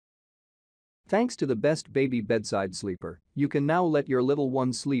Thanks to the best baby bedside sleeper, you can now let your little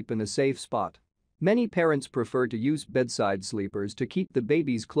one sleep in a safe spot. Many parents prefer to use bedside sleepers to keep the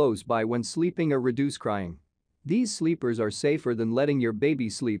babies close by when sleeping or reduce crying. These sleepers are safer than letting your baby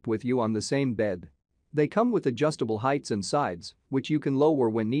sleep with you on the same bed. They come with adjustable heights and sides, which you can lower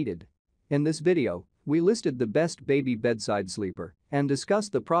when needed. In this video, we listed the best baby bedside sleeper and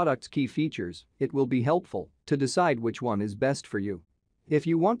discussed the product's key features. It will be helpful to decide which one is best for you. If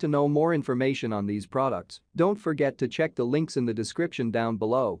you want to know more information on these products, don't forget to check the links in the description down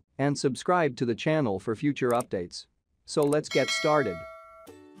below and subscribe to the channel for future updates. So let's get started.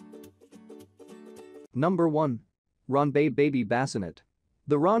 Number 1. Ronbei Baby Bassinet.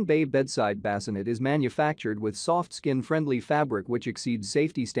 The Ronbei Bedside Bassinet is manufactured with soft skin-friendly fabric which exceeds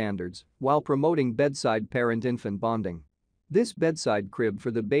safety standards while promoting bedside parent-infant bonding. This bedside crib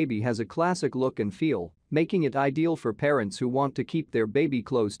for the baby has a classic look and feel, making it ideal for parents who want to keep their baby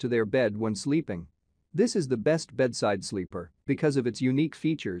close to their bed when sleeping. This is the best bedside sleeper because of its unique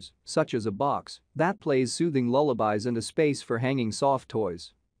features, such as a box that plays soothing lullabies and a space for hanging soft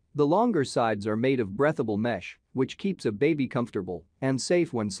toys. The longer sides are made of breathable mesh, which keeps a baby comfortable and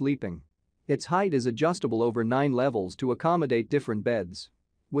safe when sleeping. Its height is adjustable over 9 levels to accommodate different beds.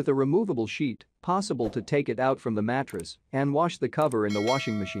 With a removable sheet, possible to take it out from the mattress and wash the cover in the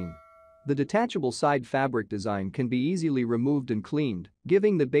washing machine. The detachable side fabric design can be easily removed and cleaned,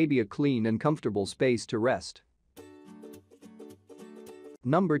 giving the baby a clean and comfortable space to rest.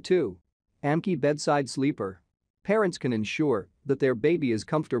 Number 2. Amke Bedside Sleeper. Parents can ensure that their baby is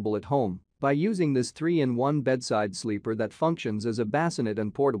comfortable at home by using this 3-in-1 bedside sleeper that functions as a bassinet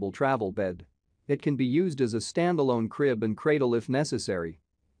and portable travel bed. It can be used as a standalone crib and cradle if necessary.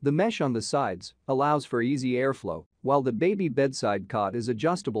 The mesh on the sides allows for easy airflow, while the baby bedside cot is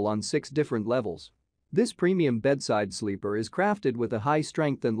adjustable on 6 different levels. This premium bedside sleeper is crafted with a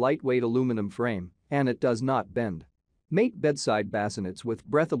high-strength and lightweight aluminum frame, and it does not bend. Make bedside bassinets with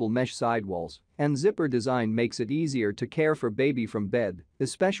breathable mesh sidewalls and zipper design makes it easier to care for baby from bed,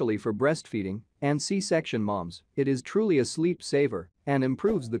 especially for breastfeeding and C-section moms. It is truly a sleep saver and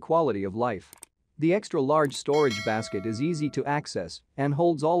improves the quality of life. The extra-large storage basket is easy to access and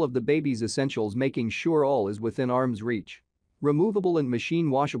holds all of the baby's essentials, making sure all is within arm's reach. Removable and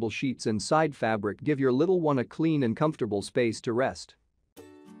machine-washable sheets and side fabric give your little one a clean and comfortable space to rest.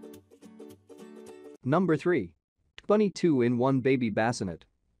 Number 3. TCBunny 2-in-1 Baby Bassinet.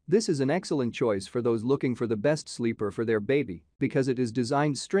 This is an excellent choice for those looking for the best sleeper for their baby because it is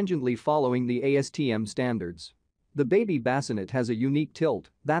designed stringently following the ASTM standards. The baby bassinet has a unique tilt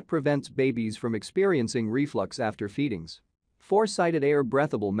that prevents babies from experiencing reflux after feedings. 4-sided air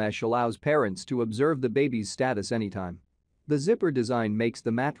breathable mesh allows parents to observe the baby's status anytime. The zipper design makes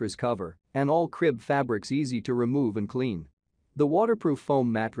the mattress cover and all crib fabrics easy to remove and clean. The waterproof foam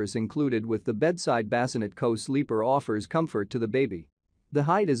mattress included with the bedside bassinet co-sleeper offers comfort to the baby. The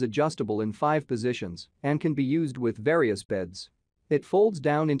height is adjustable in 5 positions and can be used with various beds. It folds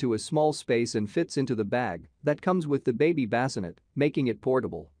down into a small space and fits into the bag that comes with the baby bassinet, making it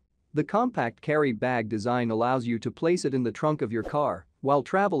portable. The compact carry bag design allows you to place it in the trunk of your car while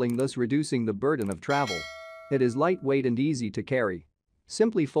traveling, thus reducing the burden of travel. It is lightweight and easy to carry.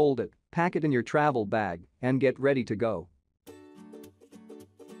 Simply fold it, pack it in your travel bag, and get ready to go.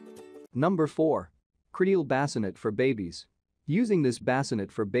 Number 4. Crzdeal Bassinet for Babies. Using this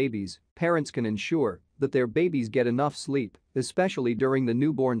bassinet for babies, parents can ensure that their babies get enough sleep, especially during the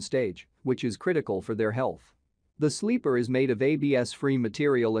newborn stage, which is critical for their health. The sleeper is made of ABS-free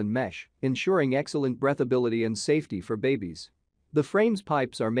material and mesh, ensuring excellent breathability and safety for babies. The frame's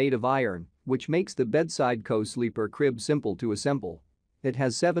pipes are made of iron, which makes the bedside co-sleeper crib simple to assemble. It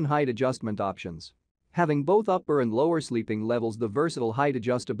has 7 height adjustment options. Having both upper and lower sleeping levels, the versatile height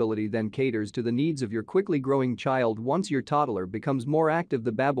adjustability then caters to the needs of your quickly growing child. Once your toddler becomes more active,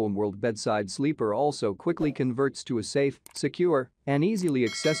 the Bassinet bedside sleeper also quickly converts to a safe, secure, and easily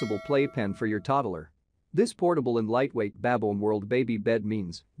accessible playpen for your toddler. This portable and lightweight Bassinet baby bed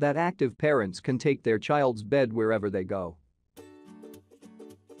means that active parents can take their child's bed wherever they go.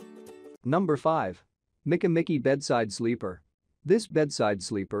 Number 5. Micky Bedside Sleeper. This bedside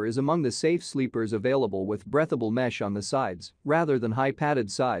sleeper is among the safe sleepers available with breathable mesh on the sides rather than high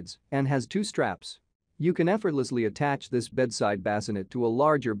padded sides and has 2 straps. You can effortlessly attach this bedside bassinet to a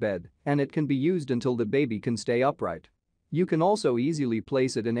larger bed and it can be used until the baby can stay upright. You can also easily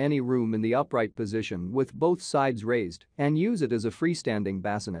place it in any room in the upright position with both sides raised and use it as a freestanding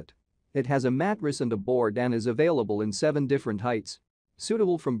bassinet. It has a mattress and a board and is available in 7 different heights.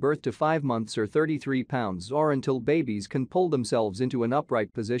 Suitable from birth to 5 months or 33 pounds or until babies can pull themselves into an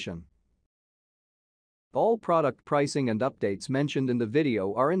upright position. All product pricing and updates mentioned in the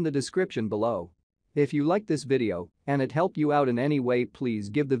video are in the description below. If you like this video and it helped you out in any way, please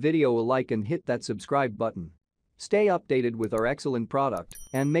give the video a like and hit that subscribe button. Stay updated with our excellent product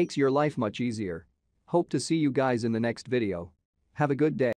and makes your life much easier. Hope to see you guys in the next video. Have a good day.